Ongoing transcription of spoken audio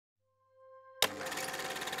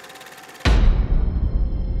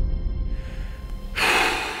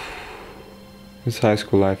This high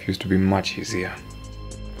school life used to be much easier.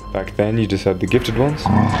 Back then, you just had the gifted ones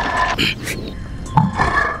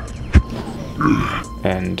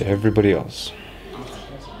and everybody else.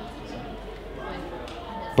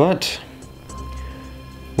 But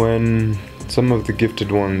when some of the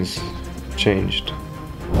gifted ones changed,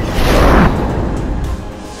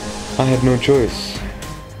 I had no choice.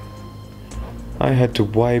 I had to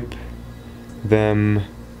wipe them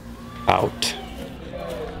out.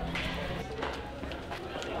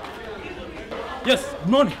 Yes, good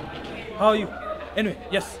morning. How are you? Anyway,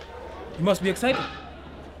 yes, you must be excited.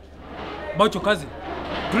 About your cousin,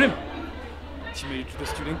 Grim. She made it to the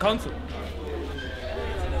student council.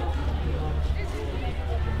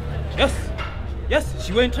 Yes,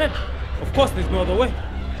 she went red. Of course, there's no other way.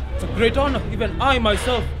 It's a great honor, even I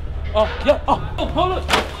myself. Hold on.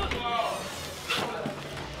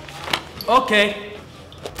 Okay.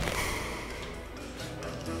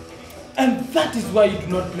 And that is why you do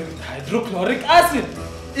not play with hydrochloric acid.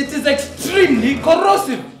 It is extremely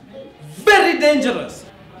corrosive. Very dangerous.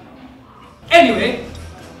 Anyway,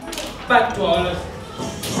 back to our lesson.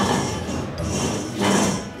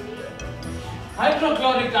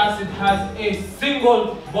 Hydrochloric acid has a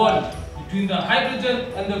single bond between the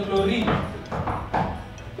hydrogen and the chlorine.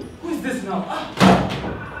 Who is this now?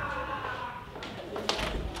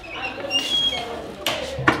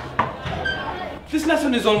 This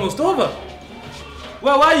lesson is almost over.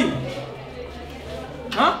 Where were you?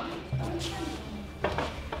 Huh?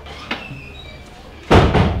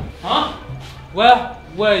 Where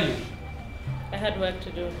were you? I had work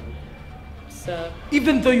to do, so...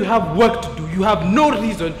 Even though you have work to do, you have no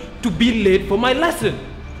reason to be late for my lesson.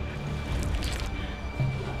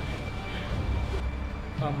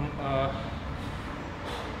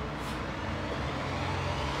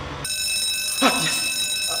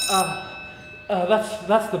 Yes.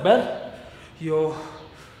 That's the bell. You're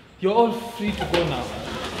all free to go now.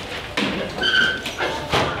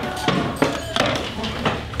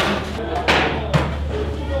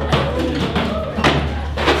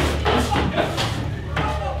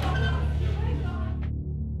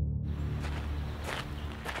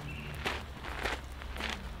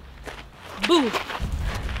 Boo!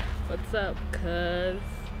 What's up, cuz?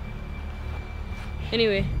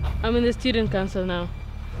 Anyway, I'm in the student council now.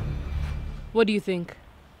 What do you think?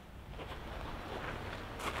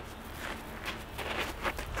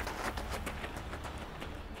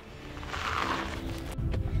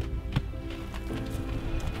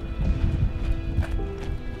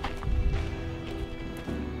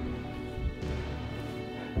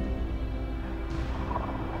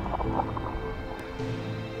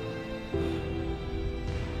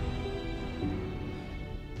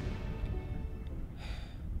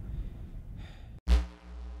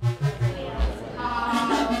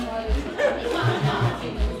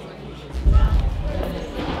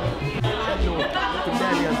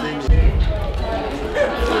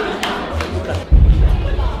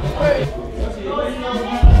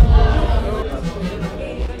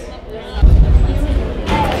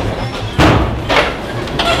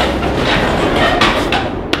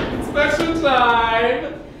 Inspection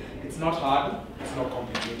time! It's not hard, it's not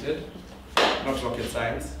complicated, not rocket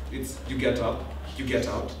science. It's you get up, you get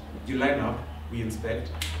out, you line up, we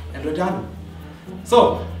inspect, and we're done.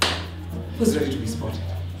 So, who's ready to be spotted?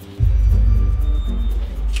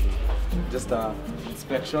 Just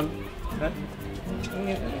inspection.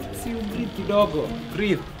 See, breathe, kidogo.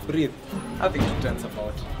 Breathe. Nothing too tense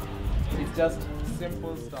about it. It's just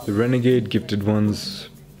simple stuff. The renegade gifted ones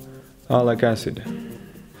are like acid.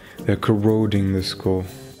 They're corroding the skull.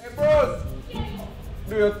 Hey bros!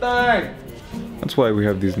 Do your thing! That's why we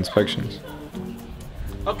have these inspections.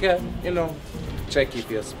 Okay, check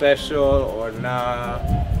if you're special or nah,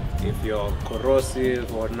 if you're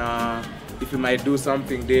corrosive or nah, if you might do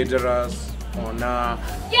something dangerous or nah.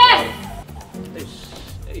 Yes!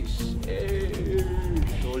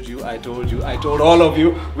 I told all of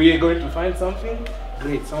you, we are going to find something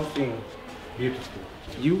great, something beautiful.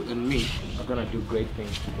 You and me are gonna do great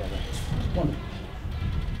things together. Come on.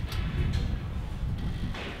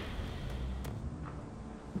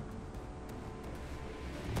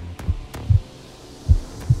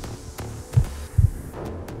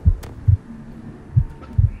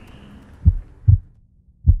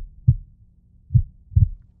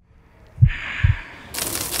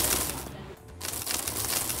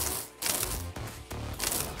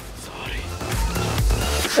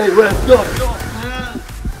 Hey, let's go!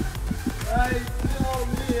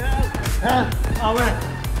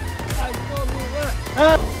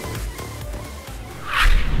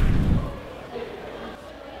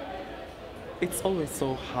 It's always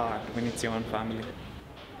so hard when it's your own family.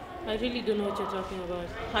 I really don't know what you're talking about.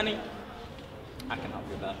 Honey, I can help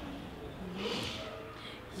with that.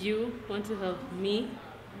 You want to help me?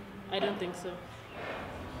 I don't think so.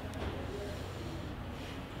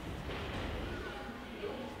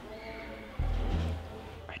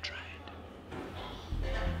 I tried.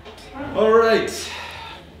 Alright.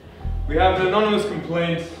 We have an anonymous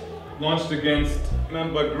complaint launched against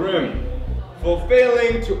member Grimm for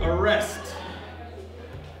failing to arrest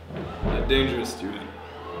a dangerous student.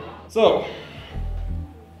 So,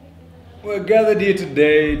 we're gathered here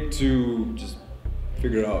today to just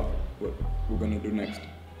figure out what we're gonna do next.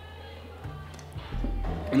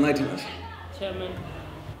 Enlighten us. Chairman,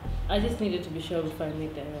 I just needed to be sure before I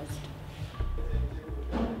make the arrest.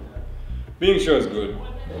 Being sure is good,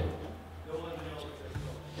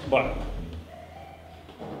 but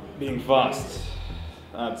being fast,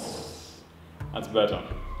 that's better.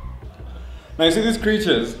 Now you see these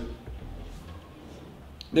creatures,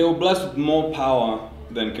 they were blessed with more power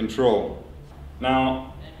than control.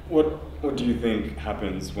 Now, what do you think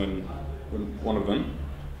happens when one of them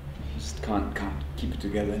just can't keep it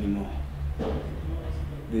together anymore?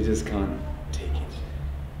 They just can't take it.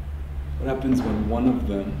 What happens when one of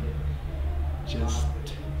them just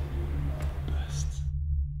bursts?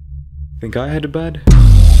 Think I had it bad?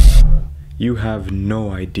 You have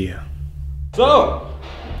no idea. So,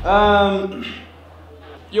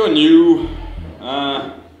 you're new.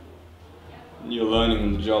 You're learning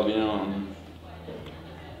on the job, you know.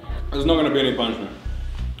 There's not gonna be any punishment.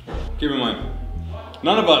 Keep in mind,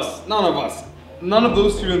 none of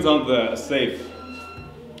those students out there are safe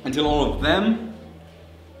until all of them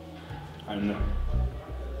are in there.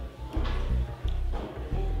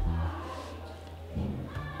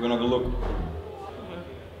 You wanna have a look?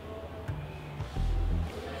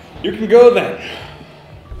 You can go then.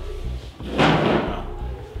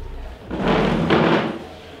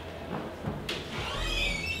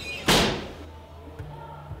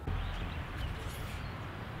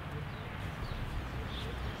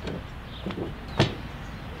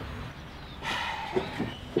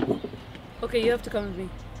 Okay, you have to come with me.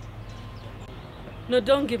 No,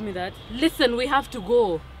 don't give me that. Listen, we have to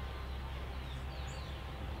go.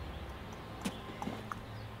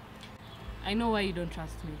 I know why you don't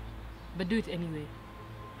trust me, but do it anyway.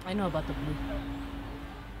 I know about the blue.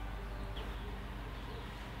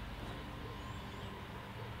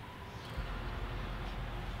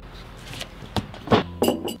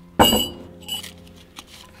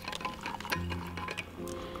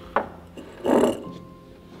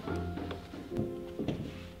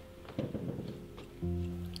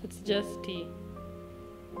 It's just tea.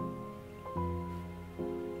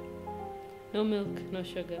 No milk, no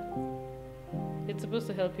sugar. It's supposed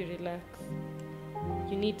to help you relax.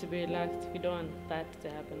 You need to be relaxed if you don't want that to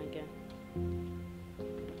happen again.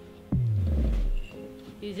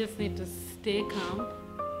 You just need to stay calm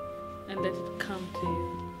and let it come to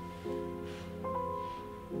you.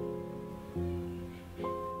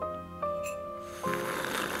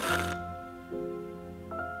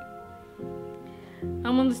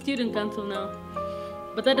 I'm on the student council now,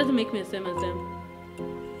 but that doesn't make me the same as them.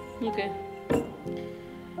 Okay.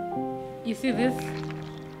 You see this?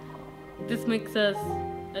 This makes us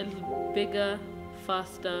a little bigger,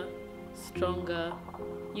 faster, stronger.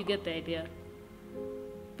 You get the idea.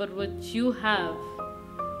 But what you have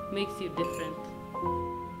makes you different.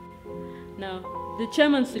 Now, the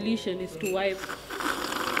chairman's solution is to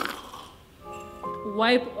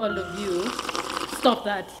wipe all of you. Stop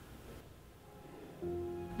that.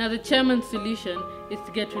 Now, the chairman's solution is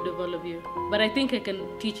to get rid of all of you. But I think I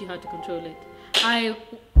can teach you how to control it.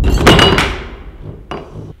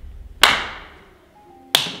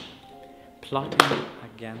 Plotting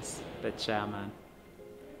against the chairman.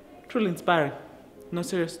 Truly inspiring. No,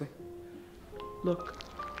 seriously. Look.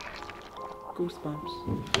 Goosebumps.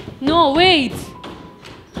 No, wait!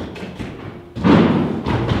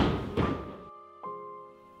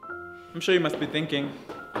 I'm sure you must be thinking,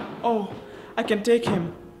 oh, I can take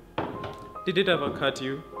him. Did it ever occur to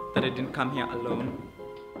you that I didn't come here alone?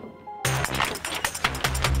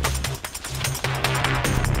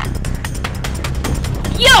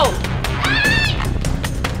 Yo!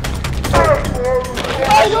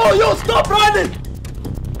 Hey, yo, stop running!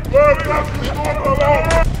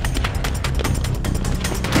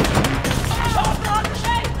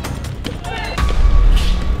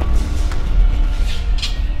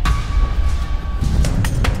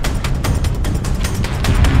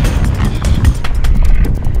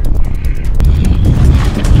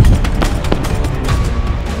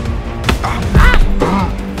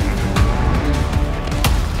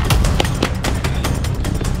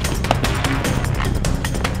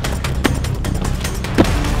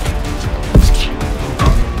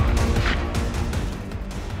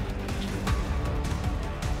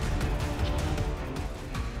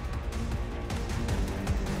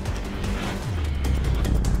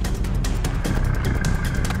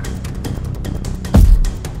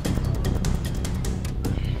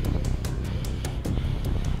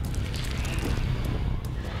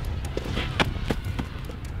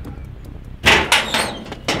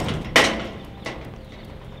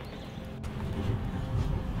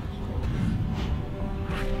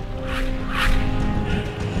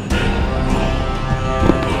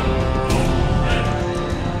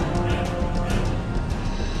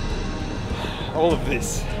 all of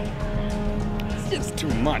this. It's just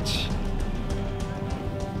too much.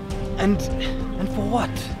 And for what?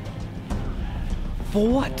 For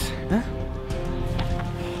what? Huh?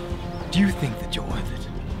 Do you think that you're worth it?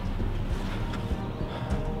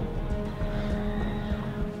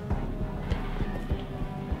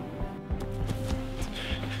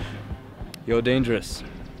 You're dangerous.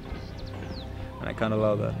 And I can't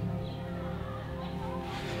allow that.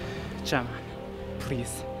 Chairman,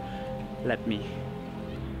 please, let me.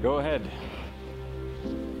 Go ahead.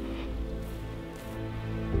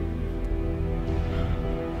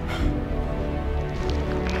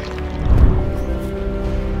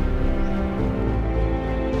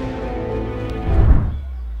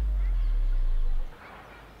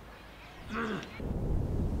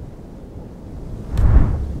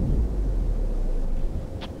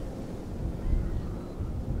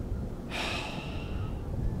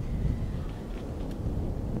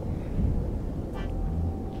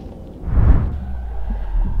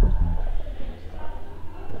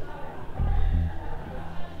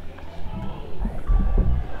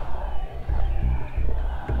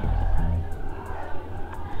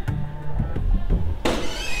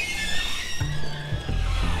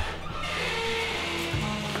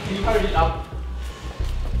 Can you hurry it up?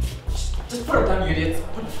 Just put it down, you idiots.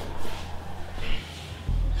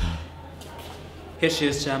 Here she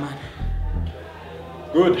is, Chairman.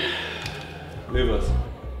 Good. Leave us.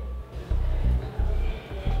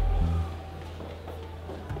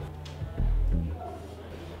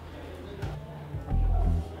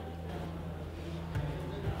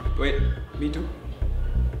 Wait, me too?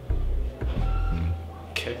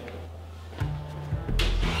 Okay.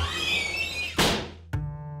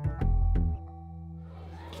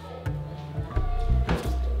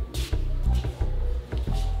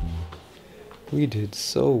 We did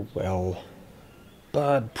so well,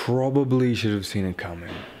 but probably should have seen it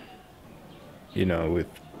coming. You know, with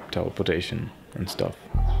teleportation and stuff.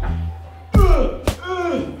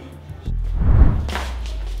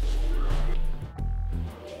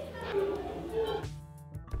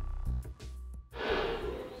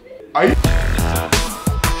 I